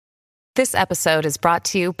This episode is brought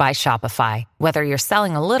to you by Shopify. Whether you're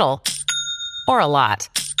selling a little or a lot,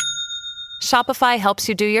 Shopify helps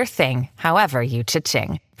you do your thing, however you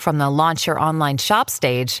cha-ching. From the launch your online shop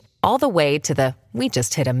stage, all the way to the we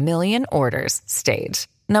just hit 1 million orders stage.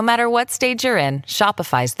 No matter what stage you're in,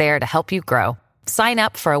 Shopify's there to help you grow. Sign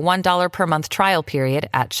up for a $1 per month trial period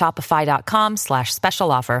at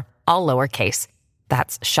shopify.com/special offer, all lowercase.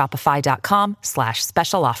 That's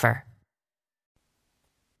shopify.com/special offer.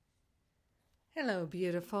 Hello,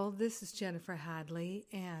 beautiful. This is Jennifer Hadley,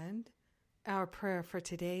 and our prayer for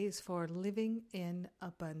today is for living in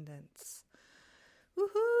abundance.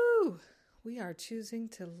 Woohoo! We are choosing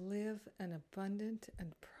to live an abundant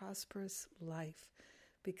and prosperous life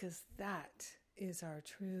because that is our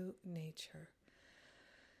true nature.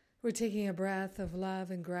 We're taking a breath of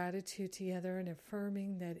love and gratitude together and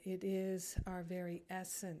affirming that it is our very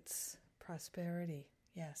essence, prosperity,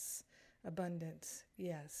 yes, abundance,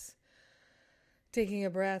 yes. Taking a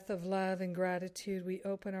breath of love and gratitude, we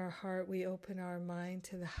open our heart, we open our mind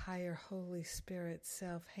to the higher Holy Spirit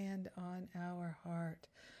self, hand on our heart,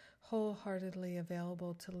 wholeheartedly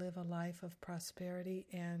available to live a life of prosperity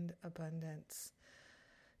and abundance.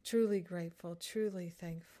 Truly grateful, truly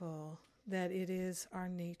thankful that it is our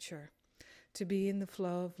nature to be in the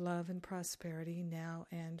flow of love and prosperity now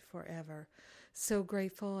and forever. So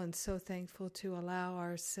grateful and so thankful to allow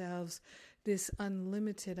ourselves this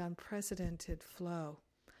unlimited, unprecedented flow.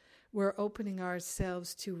 We're opening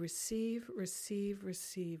ourselves to receive, receive,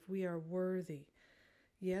 receive. We are worthy.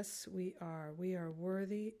 Yes, we are. We are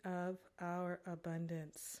worthy of our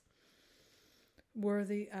abundance.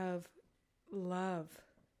 Worthy of love,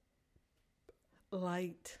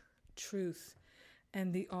 light, truth,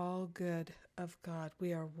 and the all good of God.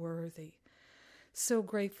 We are worthy. So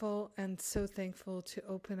grateful and so thankful to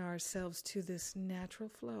open ourselves to this natural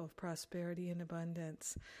flow of prosperity and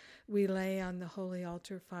abundance. We lay on the holy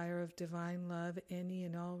altar fire of divine love any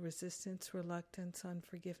and all resistance, reluctance,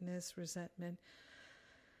 unforgiveness, resentment,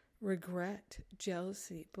 regret,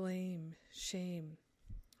 jealousy, blame, shame,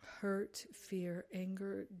 hurt, fear,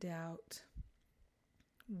 anger, doubt,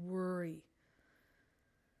 worry,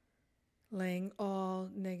 laying all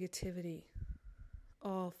negativity,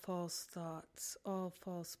 all false thoughts, all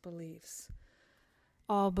false beliefs,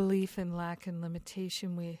 all belief in lack and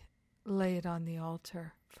limitation, we lay it on the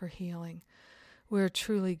altar for healing. We're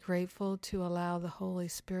truly grateful to allow the Holy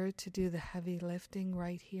Spirit to do the heavy lifting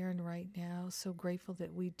right here and right now. So grateful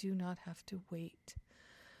that we do not have to wait.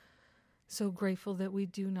 So grateful that we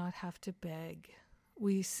do not have to beg.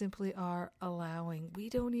 We simply are allowing. We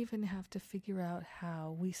don't even have to figure out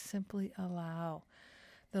how. We simply allow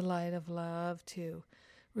the light of love to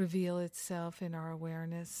reveal itself in our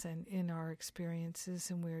awareness and in our experiences,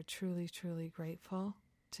 and we're truly, truly grateful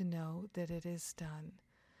to know that it is done.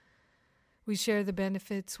 We share the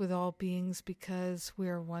benefits with all beings because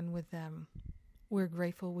we're one with them. We're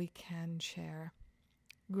grateful we can share.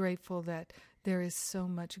 Grateful that there is so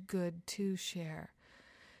much good to share.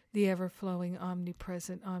 The ever-flowing,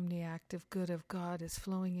 omnipresent, omniactive good of God is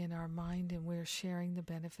flowing in our mind, and we're sharing the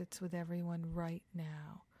benefits with everyone right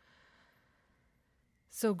now.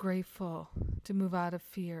 So grateful to move out of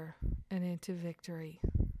fear and into victory.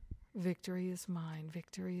 Victory is mine,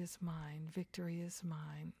 victory is mine, victory is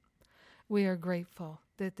mine. We are grateful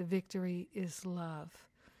that the victory is love.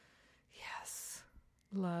 Yes,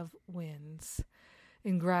 love wins.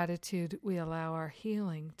 In gratitude, we allow our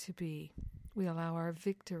healing to be. We allow our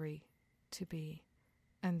victory to be.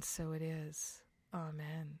 And so it is.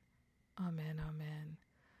 Amen. Amen. Amen.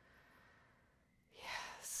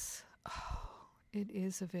 Yes. Oh, it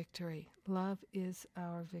is a victory. Love is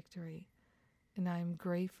our victory. And I'm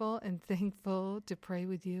grateful and thankful to pray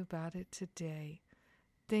with you about it today.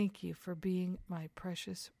 Thank you for being my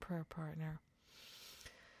precious prayer partner.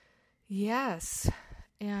 Yes.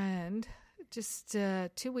 And just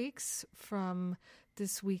 2 weeks from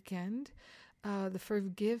this weekend, the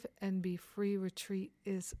Forgive and Be Free retreat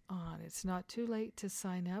is on. It's not too late to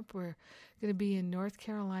sign up. We're going to be in North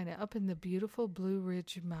Carolina, up in the beautiful Blue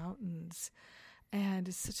Ridge Mountains. And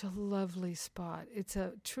it's such a lovely spot. It's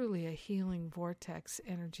truly a healing vortex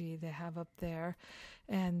energy they have up there.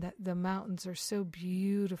 And the mountains are so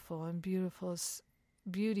beautiful, and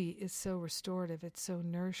beauty is so restorative. It's so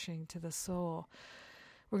nourishing to the soul.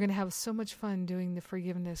 We're going to have so much fun doing the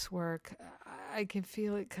forgiveness work. I can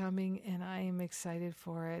feel it coming, and I am excited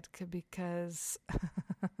for it because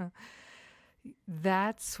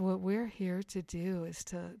that's what we're here to do, is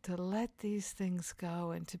to let these things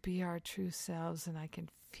go and to be our true selves. And I can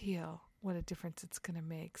feel what a difference it's going to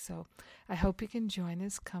make. So I hope you can join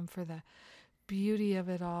us. Come for the beauty of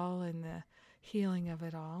it all and the healing of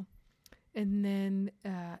it all. And then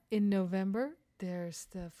in November, there's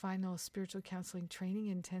the final spiritual counseling training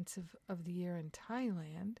intensive of the year in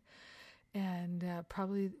Thailand. And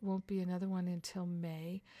probably won't be another one until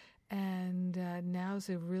May. And now's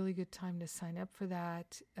a really good time to sign up for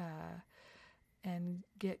that and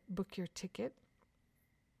book your ticket.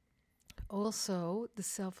 Also, the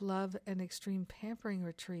Self-Love and Extreme Pampering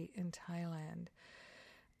Retreat in Thailand.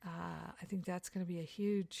 I think that's going to be a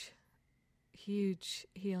huge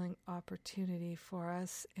healing opportunity for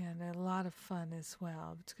us and a lot of fun as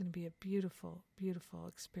well. It's going to be a beautiful, beautiful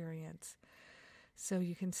experience. So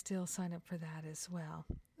you can still sign up for that as well.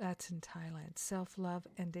 That's in Thailand. Self-Love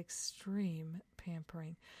and Extreme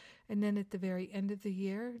Pampering. And then at the very end of the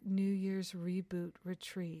year, New Year's Reboot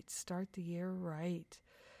Retreat. Start the year right.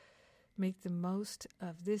 Make the most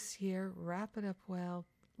of this year. Wrap it up well.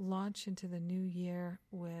 Launch into the new year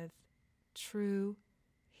with true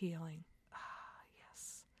healing.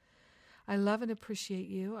 Yes. I love and appreciate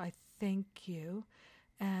you. I thank you.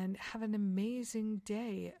 And have an amazing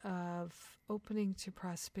day of opening to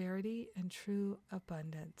prosperity and true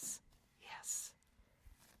abundance. Yes.